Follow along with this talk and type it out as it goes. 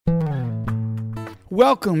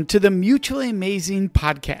Welcome to the Mutually Amazing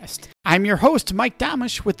Podcast. I'm your host, Mike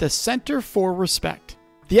Domitrz with the Center for Respect.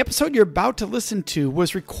 The episode you're about to listen to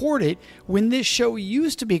was recorded when this show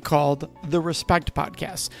used to be called the Respect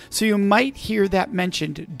Podcast, so you might hear that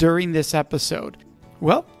mentioned during this episode.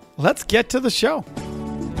 Well, let's get to the show.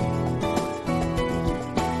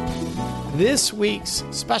 This week's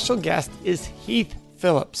special guest is Heath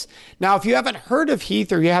Phillips. Now, if you haven't heard of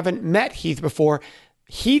Heath or you haven't met Heath before,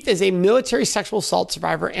 Heath is a military sexual assault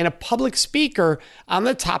survivor and a public speaker on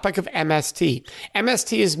the topic of MST.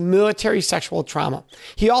 MST is military sexual trauma.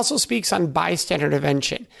 He also speaks on bystander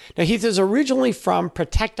intervention. Now, Heath is originally from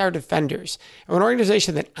Protect Our Defenders, an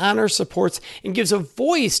organization that honors, supports, and gives a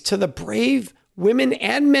voice to the brave women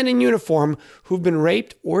and men in uniform who've been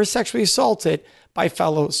raped or sexually assaulted by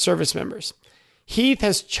fellow service members. Heath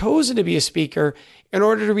has chosen to be a speaker in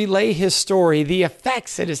order to relay his story, the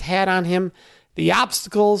effects it has had on him, the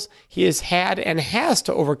obstacles he has had and has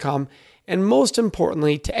to overcome, and most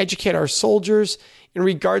importantly, to educate our soldiers in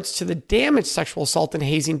regards to the damage sexual assault and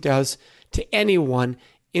hazing does to anyone,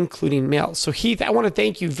 including males. So Heath, I want to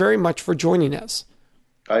thank you very much for joining us.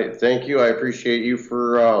 Thank you. I appreciate you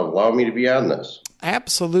for allowing me to be on this.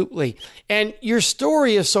 Absolutely. And your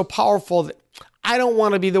story is so powerful that I don't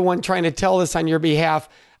want to be the one trying to tell this on your behalf.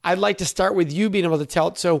 I'd like to start with you being able to tell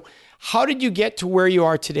it. So how did you get to where you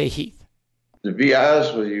are today, Heath? To be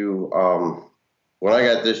honest with you, when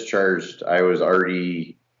I got discharged, I was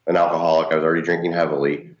already an alcoholic. I was already drinking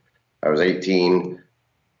heavily. I was 18.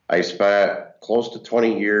 I spent close to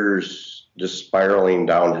 20 years just spiraling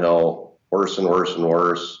downhill, worse and worse and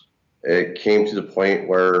worse. It came to the point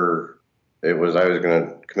where I was going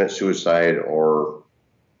to commit suicide or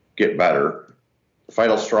get better. The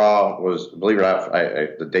final straw was, believe it or not,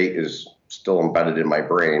 the date is still embedded in my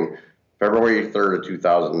brain, February 3rd of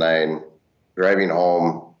 2009. Driving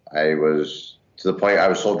home, I was to the point I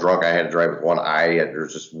was so drunk I had to drive with one eye.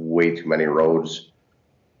 There's just way too many roads.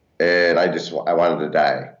 And I wanted to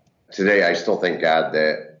die. Today, I still thank God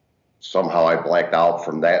that somehow I blacked out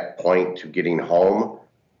from that point to getting home.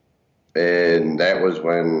 And that was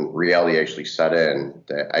when reality actually set in,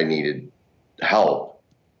 that I needed help.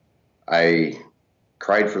 I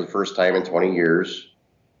cried for the first time in 20 years.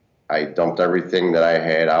 I dumped everything that I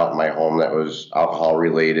had out in my home that was alcohol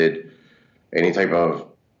related. Any type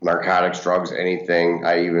of narcotics, drugs, anything.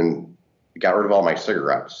 I even got rid of all my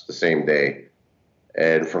cigarettes the same day.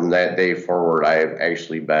 And from that day forward, I have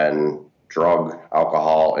actually been drug,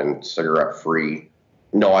 alcohol, and cigarette free.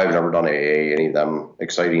 No, I've never done AA, any of them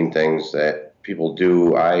exciting things that people do.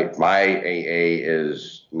 My AA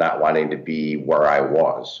is not wanting to be where I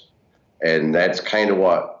was. And that's kind of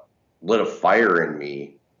what lit a fire in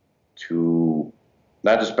me to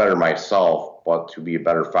not just better myself, but to be a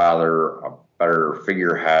better father, a better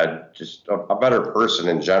figurehead, just a better person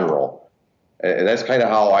in general. And that's kind of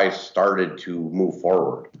how I started to move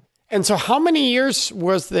forward. And so how many years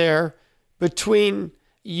was there between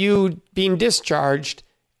you being discharged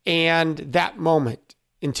and that moment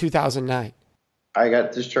in 2009? I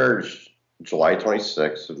got discharged July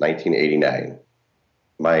 26th of 1989.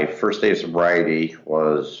 My first day of sobriety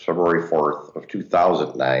was February 4th of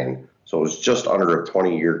 2009. So it was just under a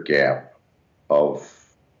 20-year gap of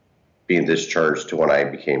being discharged to when I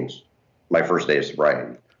became my first day of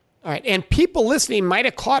sobriety. All right. And people listening might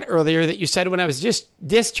have caught earlier that you said when I was just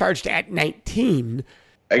discharged at 19.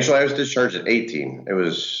 Actually, I was discharged at 18.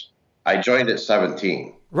 I joined at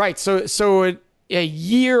 17. Right. So a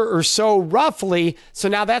year or so roughly. So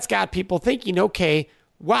now that's got people thinking, okay,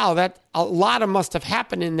 wow, that a lot must have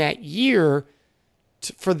happened in that year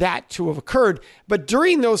for that to have occurred. But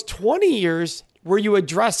during those 20 years, were you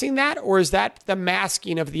addressing that, or is that the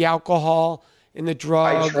masking of the alcohol and the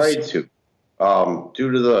drugs? I tried to.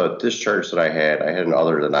 Due to the discharge that I had an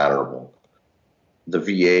other than honorable. The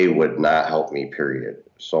VA would not help me, period.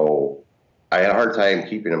 So I had a hard time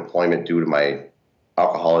keeping employment due to my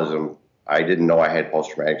alcoholism. I didn't know I had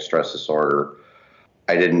post-traumatic stress disorder.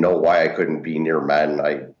 I didn't know why I couldn't be near men.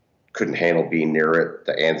 I couldn't handle being near it.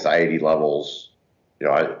 The anxiety levels,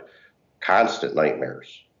 constant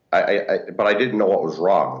nightmares. But I didn't know what was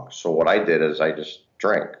wrong. So what I did is I just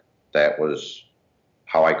drank. That was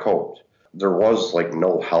how I coped. There was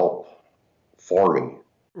no help for me.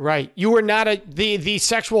 Right. You were not the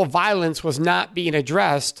sexual violence was not being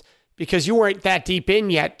addressed because you weren't that deep in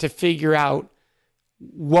yet to figure out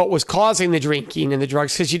what was causing the drinking and the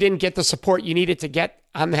drugs, because you didn't get the support you needed to get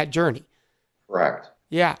on that journey. Correct.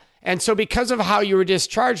 Yeah. And so because of how you were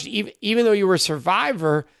discharged, even though you were a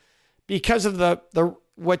survivor, because of the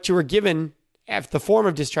what you were given, the form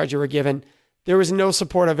of discharge you were given, there was no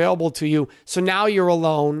support available to you. So now you're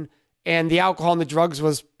alone and the alcohol and the drugs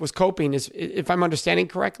was coping, if I'm understanding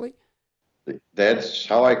correctly? That's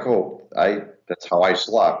how I cope. That's how I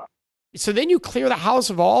slept. So then you clear the house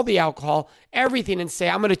of all the alcohol, everything, and say,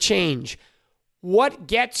 I'm going to change. What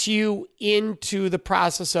gets you into the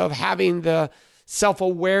process of having the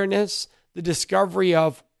self-awareness, the discovery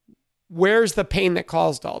of where's the pain that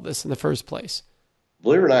caused all this in the first place?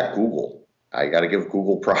 Believe it or not, Google. I got to give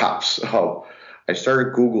Google props. I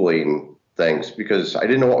started Googling things because I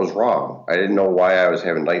didn't know what was wrong. I didn't know why I was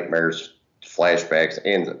having nightmares, flashbacks,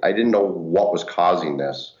 and I didn't know what was causing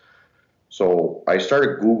this. So I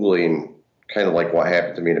started Googling kind of like what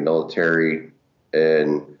happened to me in the military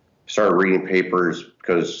and started reading papers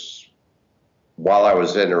because while I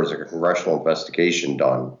was in, there was a congressional investigation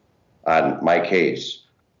done on my case.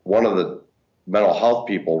 One of the mental health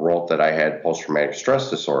people wrote that I had post-traumatic stress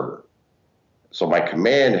disorder. So my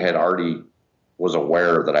command had already was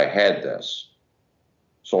aware that I had this.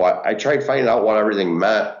 So I tried finding out what everything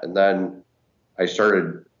meant, and then I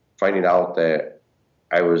started finding out that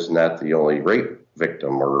I was not the only rape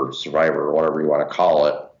victim or survivor or whatever you want to call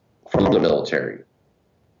it from the military.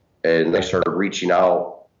 And I started reaching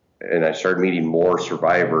out and I started meeting more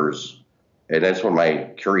survivors. And that's when my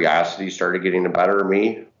curiosity started getting the better of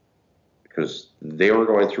me because they were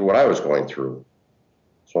going through what I was going through.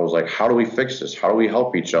 So I was like, how do we fix this? How do we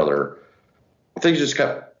help each other? Things just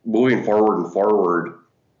kept moving forward and forward.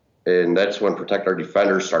 And that's when Protect Our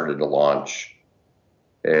Defenders started to launch.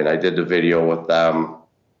 And I did the video with them.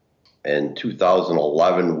 In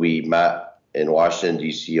 2011, we met in Washington,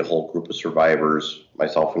 D.C., a whole group of survivors,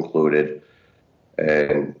 myself included.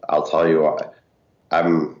 And I'll tell you,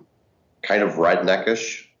 I'm kind of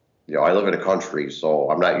redneckish. You know, I live in a country, so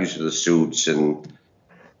I'm not used to the suits and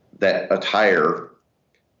that attire.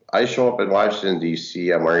 I show up in Washington,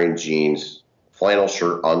 D.C., I'm wearing jeans, flannel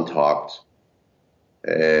shirt untucked,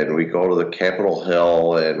 and we go to the Capitol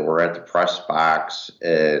Hill, and we're at the press box,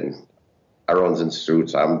 and everyone's in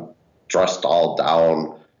suits. I'm dressed all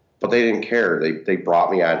down, but they didn't care. They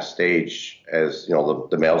brought me on stage as, you know,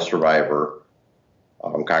 the male survivor.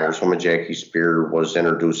 Congresswoman Jackie Spear was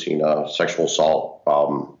introducing a sexual assault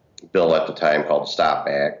bill at the time called Stop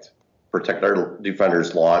Act. Protect Our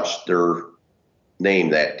Defenders launched their name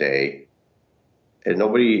that day, and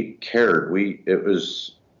nobody cared. It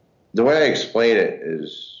was, the way I explain it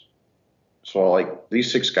is, so like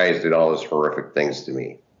these 6 guys did all these horrific things to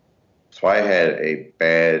me. So I had a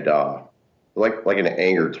bad, like an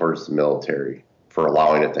anger towards the military for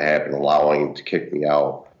allowing it to happen, allowing to kick me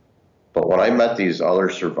out. But when I met these other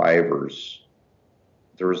survivors,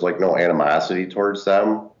 there was like no animosity towards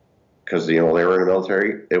them because, you know, they were in the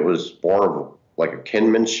military. It was more of like a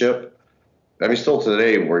kinship. I mean, still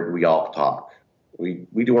today, we all talk. We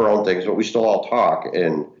do our own things, but we still all talk.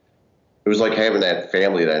 And it was like having that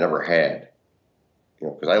family that I never had, you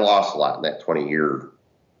know, because I lost a lot in that 20-year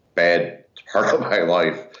bad part of my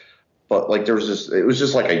life. But like it was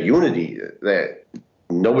just like a unity that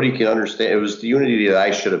nobody can understand. It was the unity that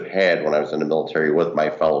I should have had when I was in the military with my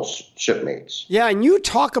fellow shipmates. Yeah, and you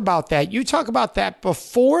talk about that. You talk about that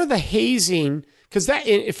before the hazing, because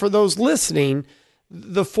that, for those listening,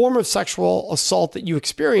 the form of sexual assault that you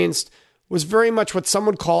experienced was very much what some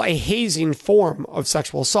would call a hazing form of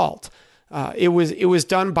sexual assault. It was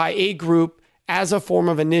done by a group as a form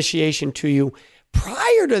of initiation to you.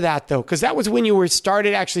 Prior to that, though, because that was when you were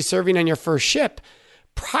started actually serving on your first ship.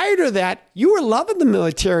 Prior to that, you were loving the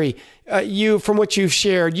military. From what you've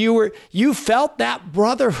shared, you felt that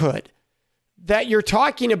brotherhood that you're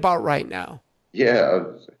talking about right now. Yeah,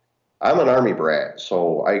 I'm an Army brat,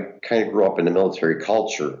 so I kind of grew up in the military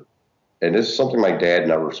culture. And this is something my dad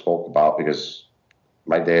never spoke about because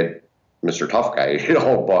my dad, Mr. Tough Guy, you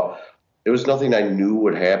know, but it was nothing I knew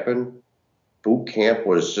would happen. Boot camp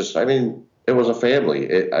was just, I mean, it was a family.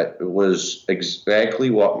 It was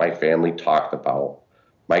exactly what my family talked about.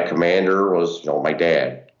 My commander was, you know, my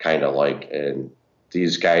dad, kind of like, and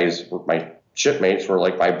these guys, my shipmates were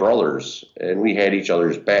like my brothers, and we had each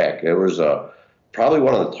other's back. It was probably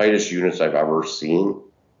one of the tightest units I've ever seen,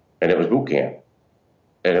 and it was boot camp.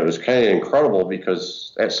 And it was kind of incredible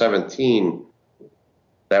because at 17,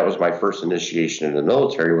 that was my first initiation in the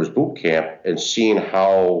military, was boot camp, and seeing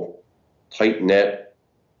how tight-knit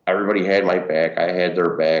everybody had my back, I had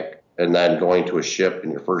their back, and then going to a ship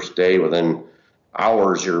in your first day, within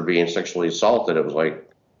hours you're being sexually assaulted. It was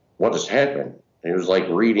like, what just happened? It was like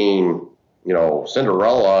reading, you know,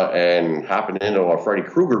 Cinderella and hopping into a Freddy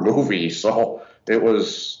Krueger movie. So it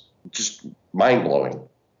was just mind-blowing.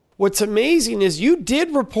 What's amazing is you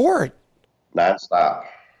did report. Nonstop.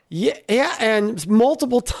 Yeah, and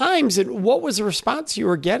multiple times. And what was the response you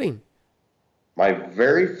were getting? My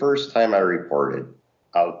very first time I reported,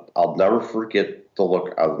 I'll never forget the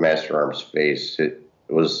look of Master Arm's face. It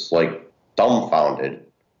was like dumbfounded,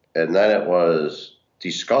 and then it was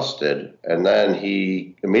disgusted, and then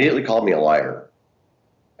he immediately called me a liar.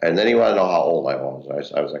 And then he wanted to know how old I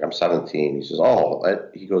was. I was like, I'm 17. He says,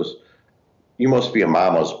 he goes, you must be a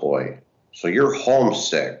mama's boy. So you're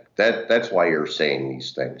homesick. That's why you're saying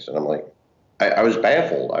these things. And I'm like, I was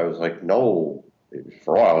baffled. I was like, no,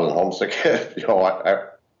 for all I wasn't homesick.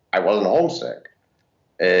 I wasn't homesick.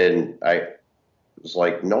 And I was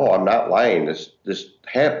like, no, I'm not lying. This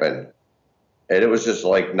happened. And it was just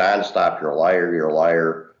like nonstop. You're a liar. You're a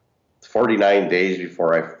liar. 49 days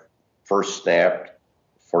before I first snapped,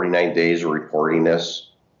 49 days of reporting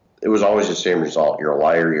this, it was always the same result. You're a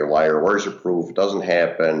liar. You're a liar. Where's your proof? It doesn't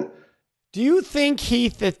happen. Do you think,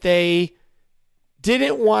 Heath, that they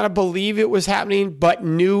didn't want to believe it was happening, but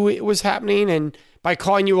knew it was happening, and by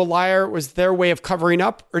calling you a liar, it was their way of covering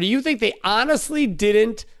up? Or do you think they honestly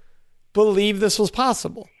didn't believe this was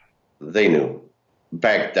possible? They knew.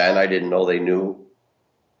 Back then, I didn't know they knew,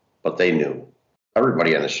 but they knew.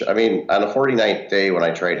 Everybody on the show. I mean, on the 49th day when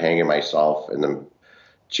I tried hanging myself, and the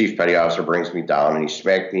chief petty officer brings me down, and he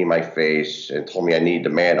smacked me in my face and told me I needed to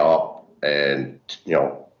man up and,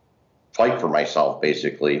 fight for myself,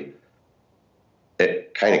 basically.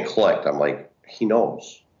 It kind of clicked. I'm like, he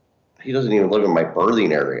knows. He doesn't even live in my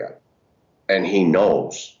birthing area, and he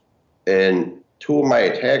knows. And two of my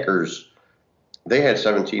attackers, they had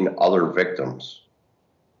 17 other victims.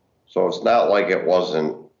 So it's not like it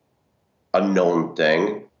wasn't a known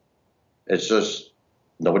thing. It's just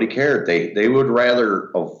nobody cared. They would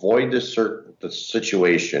rather avoid the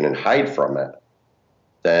situation and hide from it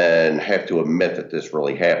than have to admit that this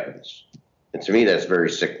really happens. And to me, that's very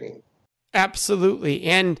sickening. Absolutely.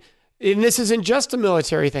 And this isn't just a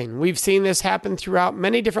military thing. We've seen this happen throughout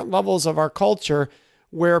many different levels of our culture,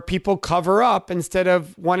 where people cover up instead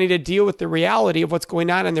of wanting to deal with the reality of what's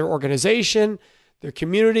going on in their organization, their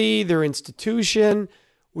community, their institution.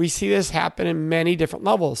 We see this happen in many different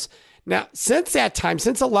levels. Now, since that time,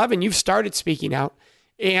 since 11, you've started speaking out.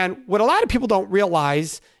 And what a lot of people don't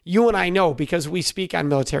realize, you and I know because we speak on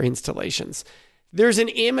military installations, there's an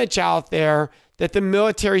image out there that the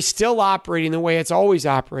military is still operating the way it's always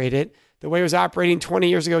operated, the way it was operating 20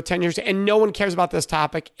 years ago, 10 years ago, and no one cares about this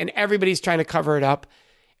topic, and everybody's trying to cover it up.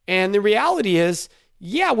 And the reality is,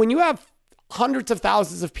 when you have hundreds of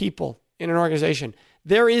thousands of people in an organization,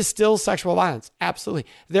 there is still sexual violence. Absolutely.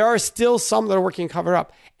 There are still some that are working to cover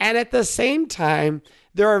up. And at the same time,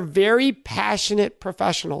 there are very passionate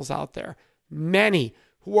professionals out there, many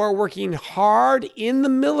who are working hard in the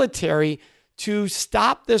military to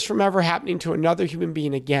stop this from ever happening to another human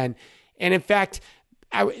being again. And in fact,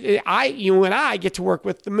 you and I get to work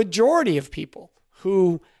with the majority of people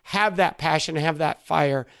who have that passion, have that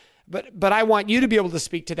fire. But I want you to be able to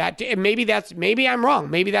speak to that. And maybe I'm wrong.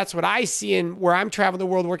 Maybe that's what I see in where I'm traveling the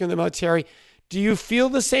world working in the military. Do you feel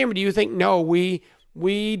the same, or do you think, no, we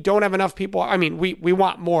don't have enough people? I mean, we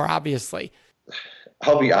want more, obviously.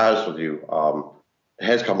 I'll be honest with you. It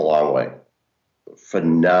has come a long way.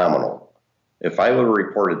 Phenomenal. If I would have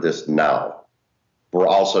reported this now, we're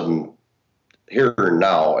all of a sudden here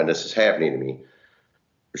now, and this is happening to me.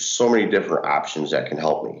 There's so many different options that can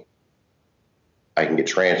help me. I can get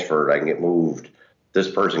transferred. I can get moved.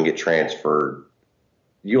 This person get transferred.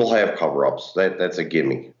 You'll have cover-ups. That's a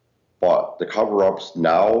gimme. But the cover-ups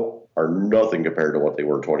now are nothing compared to what they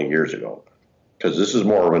were 20 years ago, because this is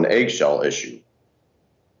more of an eggshell issue.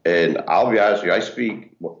 And I'll be honest with you, I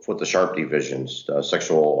speak with the SHARP divisions, the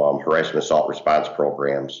sexual harassment assault response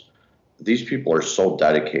programs. These people are so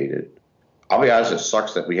dedicated. I'll be honest, it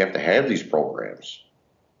sucks that we have to have these programs.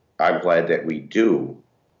 I'm glad that we do,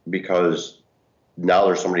 because now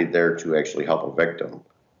there's somebody there to actually help a victim,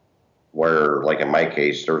 where, like in my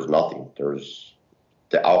case, there was nothing.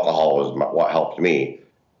 The alcohol was what helped me.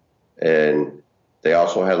 And they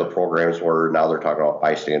also have the programs where now they're talking about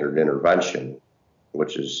bystander intervention,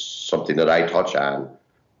 which is something that I touch on,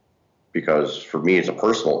 because for me it's a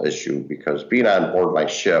personal issue, because being on board my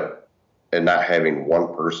ship and not having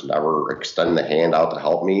one person ever extend the hand out to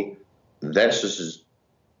help me, that's just as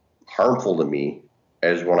harmful to me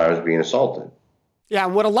as when I was being assaulted. Yeah,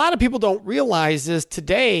 and what a lot of people don't realize is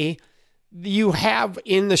today you have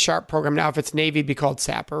in the SHARP program, now if it's Navy, it'd be called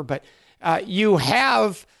SAPR, but you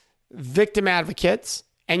have victim advocates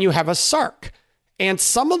and you have a SARC. And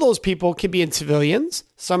some of those people can be in civilians.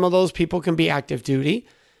 Some of those people can be active duty.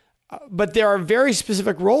 But there are very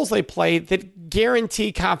specific roles they play that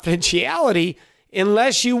guarantee confidentiality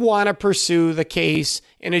unless you want to pursue the case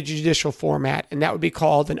in a judicial format. And that would be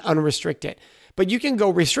called an unrestricted. but you can go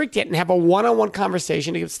restrict it and have a one-on-one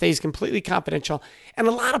conversation. It stays completely confidential. And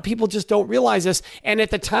a lot of people just don't realize this. And at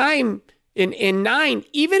the time in 9,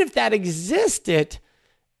 even if that existed,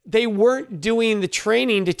 they weren't doing the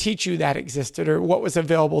training to teach you that existed or what was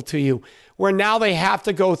available to you, where now they have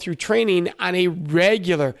to go through training on a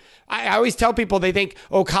regular. I always tell people, they think,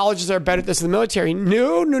 oh, colleges are better at this than the military.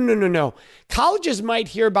 No. Colleges might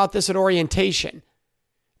hear about this at orientation.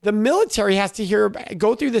 The military has to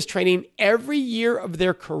go through this training every year of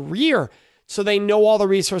their career so they know all the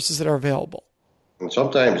resources that are available. And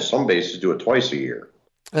sometimes some bases do it twice a year.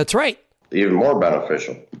 That's right. Even more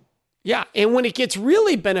beneficial. Yeah, and when it gets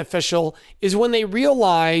really beneficial is when they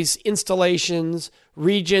realize installations,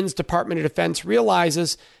 regions, Department of Defense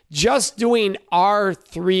realizes just doing our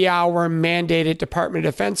 3-hour mandated Department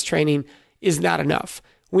of Defense training is not enough.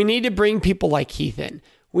 We need to bring people like Heath in.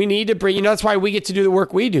 We need to bring, that's why we get to do the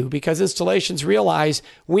work we do, because installations realize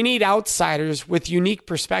we need outsiders with unique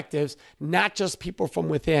perspectives, not just people from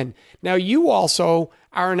within. Now, you also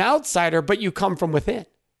are an outsider, but you come from within.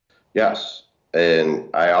 Yes. And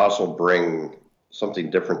I also bring something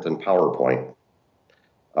different than PowerPoint.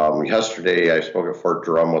 Yesterday, I spoke at Fort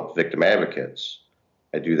Drum with victim advocates.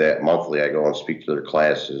 I do that monthly. I go and speak to their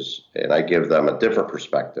classes, and I give them a different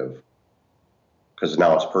perspective because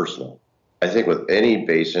now it's personal. I think with any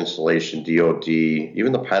base installation, DOD,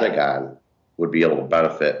 even the Pentagon would be able to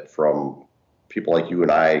benefit from people like you and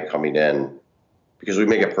I coming in because we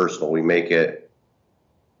make it personal. We make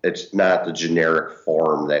it's not the generic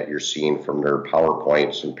form that you're seeing from their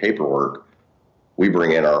PowerPoints and paperwork. We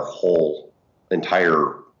bring in our whole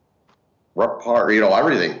entire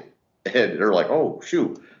everything. And they're like, oh,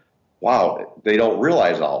 shoot, wow, they don't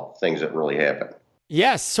realize all things that really happen.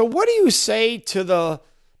 Yes. So what do you say to the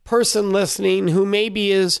person listening who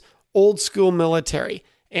maybe is old school military?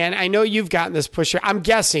 And I know you've gotten this pushback. I'm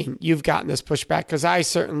guessing you've gotten this pushback because I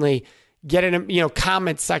certainly get in,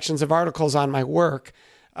 comment sections of articles on my work.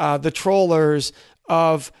 The trollers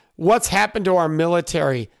of what's happened to our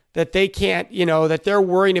military, that they can't, that they're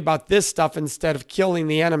worrying about this stuff instead of killing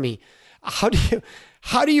the enemy. How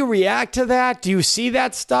do you react to that? Do you see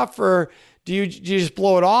that stuff, or do you just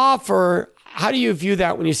blow it off, or how do you view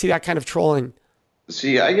that when you see that kind of trolling?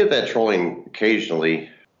 See, I get that trolling occasionally.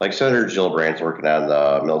 Like Senator Gillibrand's working on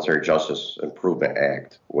the Military Justice Improvement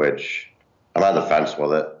Act, which I'm on the fence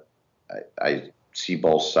with it. I see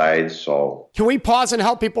both sides. So can we pause and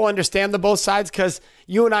help people understand the both sides? Because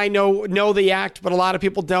you and I know the act, but a lot of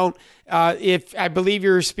people don't. If I believe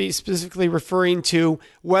you're specifically referring to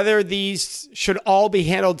whether these should all be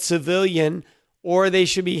handled civilian or they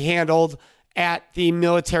should be handled at the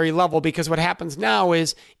military level, because what happens now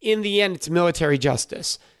is in the end, it's military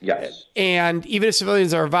justice. Yes. And even if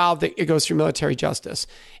civilians are involved, it goes through military justice.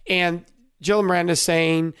 And Gillibrand is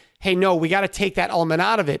saying, hey, no, we got to take that element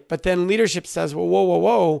out of it. But then leadership says, well,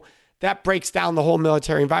 whoa, that breaks down the whole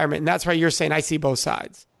military environment. And that's why you're saying I see both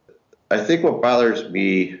sides. I think what bothers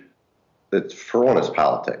me, that for one, is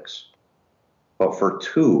politics. But for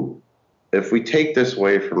two, if we take this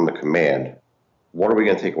away from the command, what are we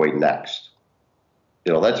going to take away next?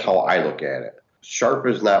 That's how I look at it. Sharp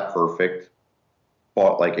is not perfect,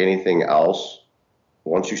 but like anything else,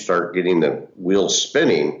 once you start getting the wheels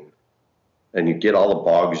spinning and you get all the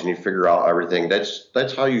bugs and you figure out everything,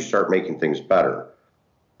 that's how you start making things better.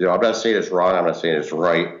 I'm not saying it's wrong. I'm not saying it's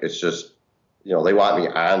right. It's just, they want me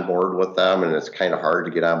on board with them, and it's kind of hard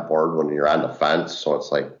to get on board when you're on the fence. So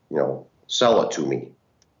it's like, sell it to me.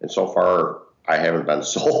 And so far, I haven't been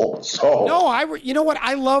sold. So no, you know what?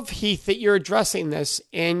 I love, Heath, that you're addressing this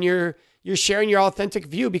and you're sharing your authentic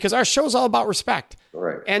view, because our show's all about respect.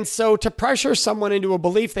 Right. And so to pressure someone into a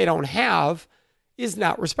belief they don't have is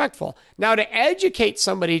not respectful. Now, to educate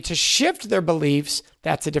somebody to shift their beliefs,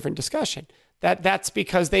 that's a different discussion. That's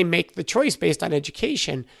because they make the choice based on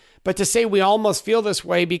education. But to say we all must feel this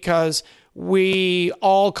way because we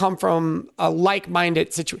all come from a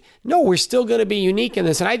like-minded situation. No, we're still going to be unique in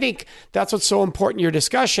this. And I think that's what's so important in your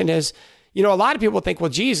discussion is, a lot of people think,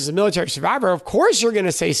 well, geez, as a military survivor, of course you're going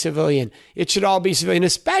to say civilian. It should all be civilian,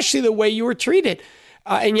 especially the way you were treated.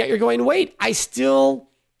 And yet you're going, wait, I still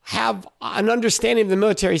have an understanding of the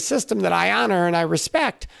military system that I honor and I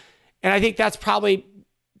respect. And I think that's probably,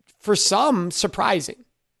 for some, surprising.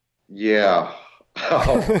 Yeah.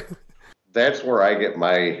 That's where I get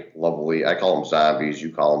my lovely, I call them zombies,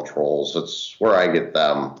 you call them trolls. That's where I get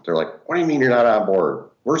them. They're like, what do you mean you're not on board?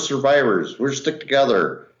 We're survivors. We're stick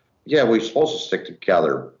together. Yeah, we're supposed to stick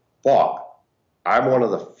together. But I'm one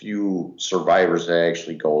of the few survivors that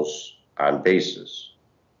actually goes on bases.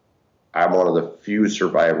 I'm one of the few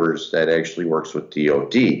survivors that actually works with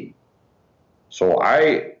DOD. So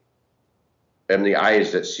I am the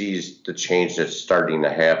eyes that sees the change that's starting to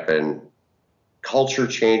happen. Culture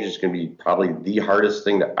change is going to be probably the hardest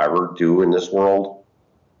thing to ever do in this world.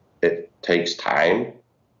 It takes time.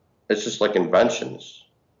 It's just like inventions.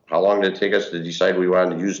 How long did it take us to decide we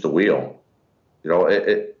wanted to use the wheel?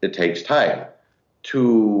 It takes time.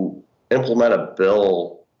 To implement a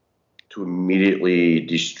bill to immediately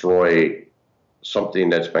destroy something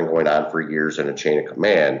that's been going on for years in a chain of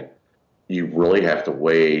command, you really have to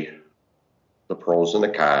weigh the pros and the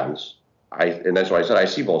cons. And that's why I said I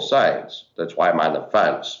see both sides. That's why I'm on the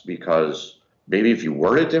fence, because maybe if you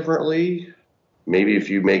word it differently, maybe if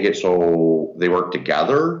you make it so they work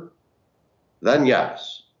together, then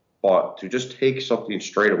yes. But to just take something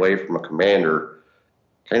straight away from a commander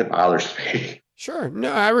kind of bothers me. Sure.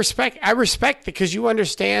 No, I respect because you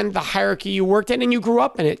understand the hierarchy you worked in and you grew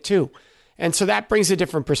up in it too. And so that brings a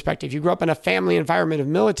different perspective. You grew up in a family environment of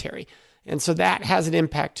military. And so that has an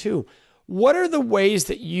impact too. What are the ways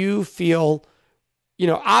that you feel,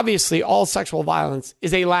 obviously all sexual violence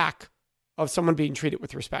is a lack of someone being treated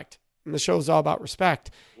with respect. And the show is all about respect.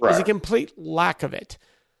 Right. Is a complete lack of it.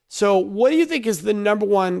 So what do you think is the number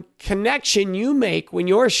one connection you make when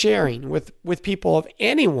you're sharing with people of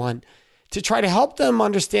anyone to try to help them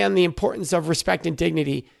understand the importance of respect and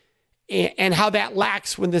dignity and how that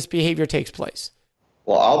lacks when this behavior takes place?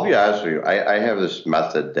 Well, I'll be honest with you. I have this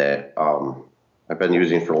method that I've been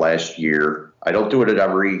using for the last year. I don't do it at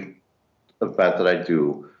every event that I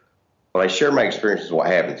do, but I share my experiences of what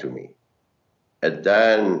happened to me. And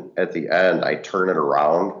then at the end, I turn it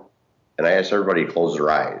around and I ask everybody to close their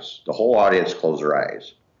eyes. The whole audience close their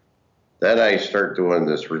eyes. Then I start doing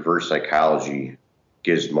this reverse psychology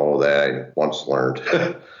gizmo that I once learned.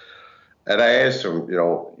 And I asked them,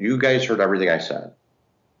 you guys heard everything I said.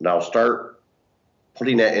 Now start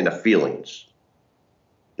putting that into feelings.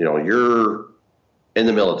 You're in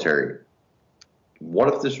the military.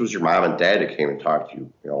 What if this was your mom and dad that came and talked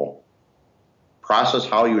to you? Process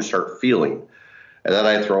how you start feeling. And then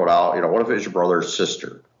I throw it out, what if it was your brother or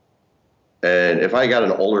sister? And if I got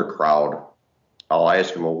an older crowd, I'll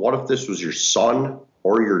ask them, well, what if this was your son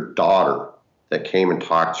or your daughter that came and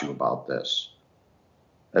talked to you about this?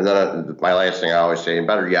 And then my last thing I always say, and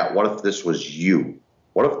better yet, what if this was you?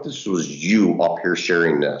 What if this was you up here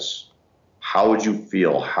sharing this? How would you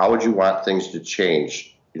feel? How would you want things to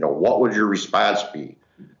change? What would your response be?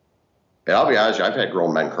 And I'll be honest, I've had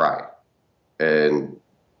grown men cry. And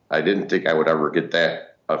I didn't think I would ever get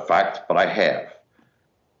that effect, but I have.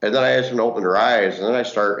 And then I ask them to open their eyes, and then I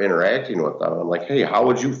start interacting with them. I'm like, hey, how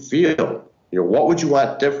would you feel? What would you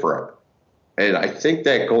want different? And I think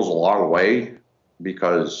that goes a long way,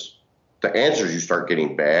 because the answers you start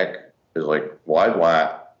getting back is like, well, I'd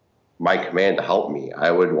want my command to help me. I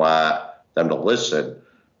would want them to listen.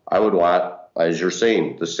 I would want, as you're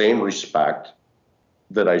saying, the same respect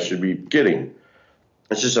that I should be getting.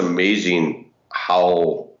 It's just amazing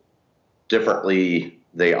how differently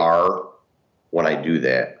they are when I do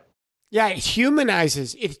that. Yeah,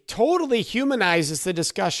 it totally humanizes the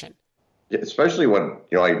discussion. Especially when,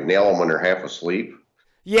 I nail them when they're half asleep.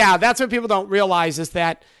 Yeah, that's what people don't realize is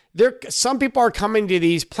that some people are coming to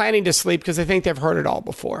these planning to sleep because they think they've heard it all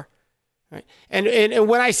before. Right? And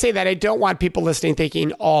when I say that, I don't want people listening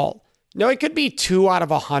thinking all. No, it could be 2 out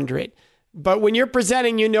of 100. But when you're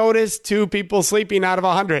presenting, you notice 2 people sleeping out of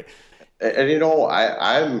 100.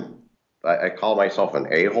 And I call myself an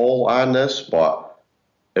a-hole on this, but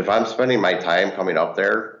if I'm spending my time coming up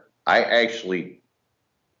there, I actually,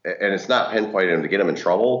 and it's not pinpointing to get them in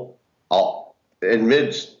trouble, in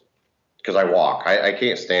mids, because I walk. I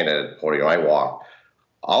can't stand at a podium. I walk.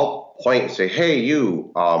 I'll point and say, hey,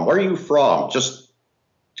 you, where are you from? Just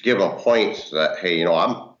to give them a point that, hey,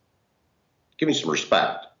 give me some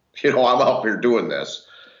respect. I'm out here doing this.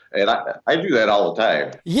 And I do that all the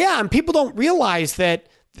time. Yeah, and people don't realize that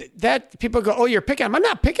people go, oh, you're picking on them. I'm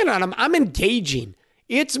not picking on them. I'm engaging.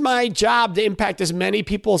 It's my job to impact as many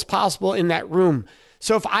people as possible in that room.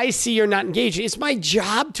 So if I see you're not engaged, it's my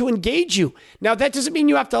job to engage you. Now, that doesn't mean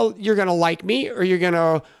you're going to like me or you're going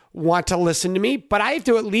to want to listen to me, but I have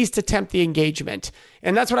to at least attempt the engagement.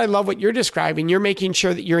 And that's what I love what you're describing. You're making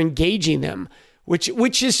sure that you're engaging them, which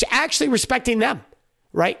is actually respecting them,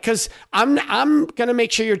 right? Because I'm going to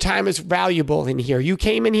make sure your time is valuable in here. You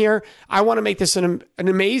came in here. I want to make this an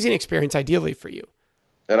amazing experience, ideally for you.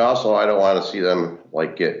 And also, I don't want to see them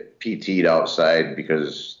get PT'd outside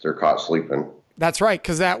because they're caught sleeping. That's right,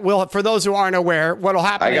 because that will, for those who aren't aware, what will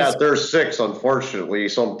happen their 6, unfortunately.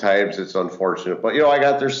 Sometimes it's unfortunate, but, I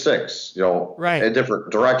got their 6, right, in different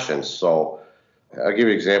directions. So I'll give you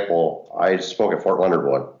an example. I spoke at Fort Leonard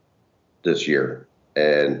Wood this year,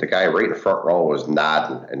 and the guy right in the front row was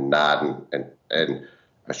nodding and nodding, and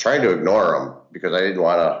I was trying to ignore him because I didn't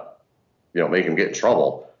want to, make him get in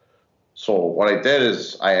trouble. So what I did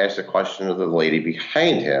is I asked a question of the lady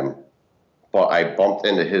behind him, but I bumped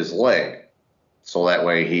into his leg, so that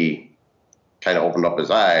way he kind of opened up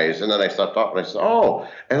his eyes, and then I stepped up and I said, "Oh,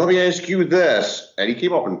 and let me ask you this," and he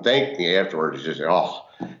came up and thanked me afterwards. He just said, "Oh."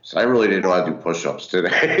 So I really didn't want to do push-ups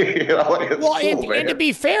today. Well, and to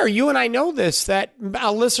be fair, you and I know this, that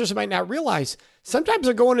our listeners might not realize. Sometimes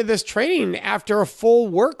they're going to this training after a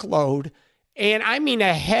full workload, and I mean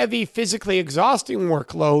a heavy, physically exhausting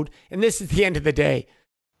workload, and this is the end of the day.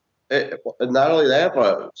 Not only that,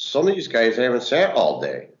 but some of these guys haven't sat all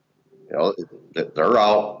day. They're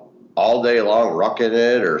out all day long rucking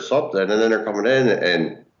it or something, and then they're coming in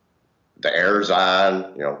and the air's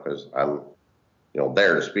on, because I'm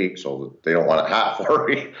there to speak, so they don't want it hot for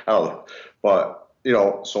me. I don't know. But,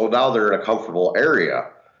 so now they're in a comfortable area.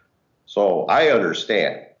 So I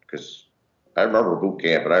understand, because I remember boot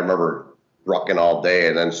camp, and I remember rucking all day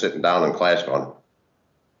and then sitting down in class going,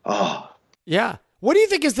 oh. Yeah. What do you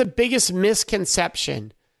think is the biggest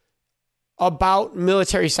misconception about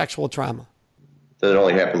military sexual trauma? That it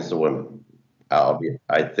only happens to women.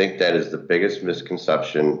 I think that is the biggest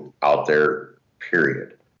misconception out there,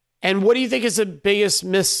 period. And what do you think is the biggest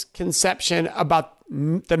misconception about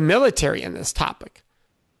the military in this topic?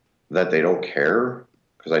 That they don't care,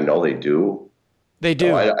 because I know they do. They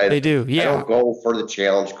do. They do. Yeah. I don't go for the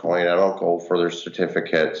challenge coin. I don't go for their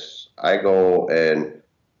certificates. I go and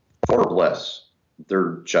for bliss.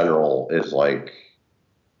 Their general is like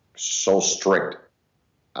so strict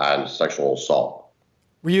on sexual assault.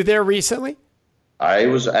 Were you there recently?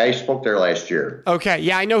 I spoke there last year. Okay.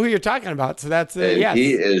 Yeah, I know who you're talking about. So that's it. Yes.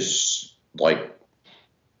 He is like,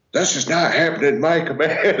 this is not happening in my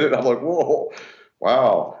command. And I'm like, whoa,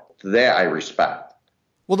 wow. That I respect.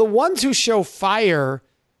 Well, the ones who show fire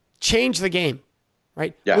change the game,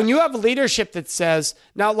 right? Yes. When you have leadership that says,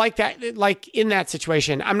 now like that, like in that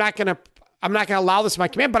situation, I'm not going to allow this in my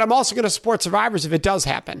command, but I'm also going to support survivors if it does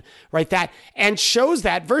happen, right? That, and shows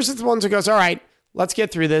that versus the ones who goes, all right, let's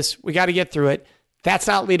get through this. We got to get through it. That's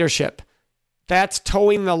not leadership. That's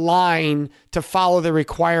towing the line to follow the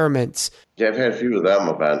requirements. Yeah, I've had a few of them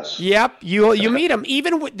events. Yep. You meet them.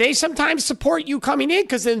 Even they sometimes support you coming in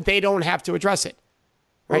because then they don't have to address it.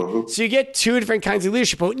 Right. Mm-hmm. So you get two different kinds of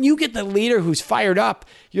leadership. But when you get the leader who's fired up,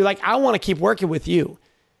 you're like, I want to keep working with you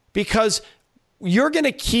because you're going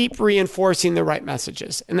to keep reinforcing the right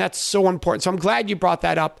messages. And that's so important. So I'm glad you brought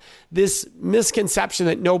that up. This misconception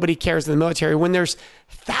that nobody cares in the military when there's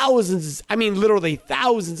thousands, I mean, literally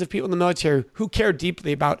thousands of people in the military who care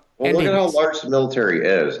deeply about Well, look at how large the military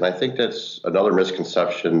is. And I think that's another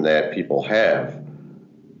misconception that people have.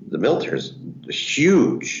 The military is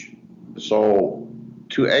huge. So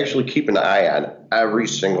to actually keep an eye on every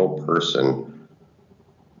single person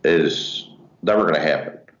is never going to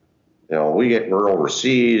happen. We're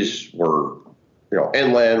overseas, we're,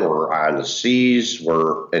 inland, we're on the seas,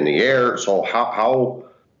 we're in the air. So how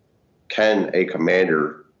can a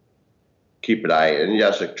commander keep an eye? And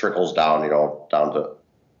yes, it trickles down, down to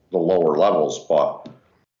the lower levels, but.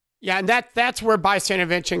 Yeah. And that's where bystander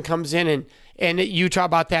intervention comes in. And you talk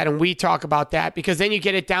about that and we talk about that because then you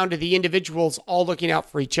get it down to the individuals all looking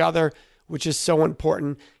out for each other, which is so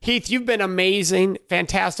important. Heath, you've been amazing,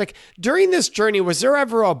 fantastic. During this journey, was there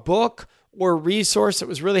ever a book or resource that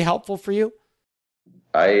was really helpful for you?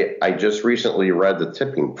 I just recently read The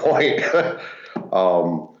Tipping Point.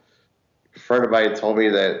 A friend of mine told me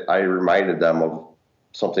that I reminded them of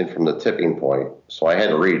something from The Tipping Point, so I had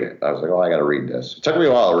to read it. I was like, I got to read this. It took me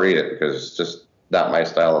a while to read it because it's just not my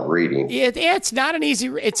style of reading. It's not an easy,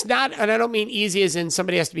 it's not, and I don't mean easy as in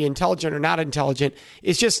somebody has to be intelligent or not intelligent.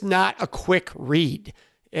 It's just not a quick read.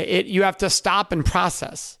 You have to stop and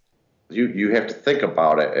process. You have to think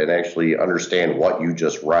about it and actually understand what you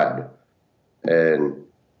just read. And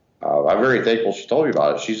I'm very thankful she told me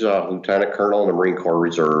about it. She's a lieutenant colonel in the Marine Corps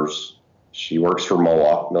Reserves. She works for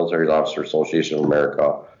MOA, Military Officer Association of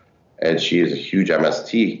America, and she is a huge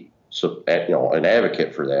MST, an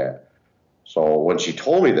advocate for that. So when she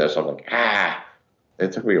told me this, I'm like,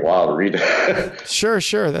 it took me a while to read it.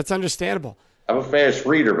 Sure. That's understandable. I'm a fast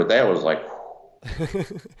reader, but that was like.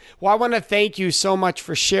 Well, I want to thank you so much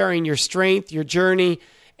for sharing your strength, your journey.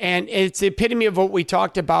 And it's the epitome of what we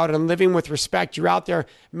talked about and living with respect. You're out there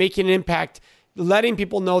making an impact, letting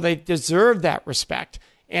people know they deserve that respect.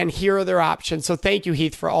 And here are their options. So thank you,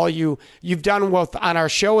 Heath, for all you've done both on our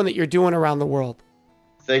show and that you're doing around the world.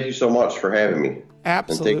 Thank you so much for having me.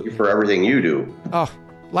 Absolutely. And thank you for everything you do. Oh,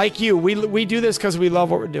 like you, we do this because we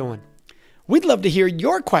love what we're doing. We'd love to hear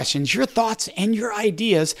your questions, your thoughts, and your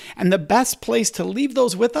ideas. And the best place to leave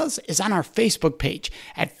those with us is on our Facebook page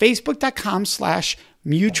at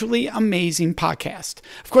facebook.com/Mutually Amazing Podcast.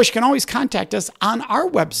 Of course, you can always contact us on our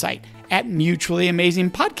website at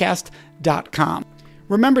mutuallyamazingpodcast.com.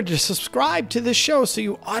 Remember to subscribe to this show so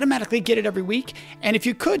you automatically get it every week. And if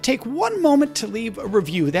you could, take one moment to leave a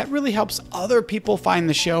review. That really helps other people find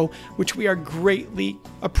the show, which we are greatly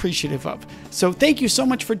appreciative of. So thank you so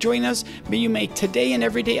much for joining us. May you make today and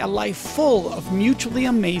every day a life full of mutually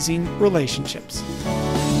amazing relationships.